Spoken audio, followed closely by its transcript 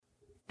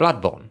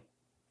Bloodborne.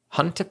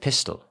 Hunter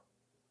Pistol.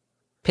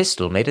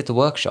 Pistol made at the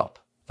workshop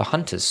for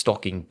hunters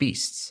stalking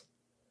beasts.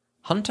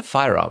 Hunter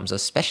firearms are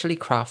specially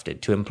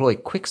crafted to employ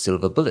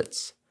quicksilver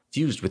bullets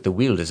fused with the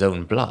wielder's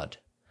own blood,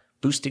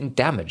 boosting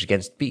damage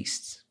against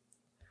beasts.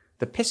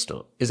 The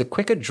pistol is a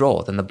quicker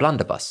draw than the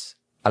blunderbuss,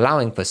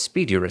 allowing for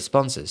speedier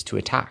responses to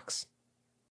attacks.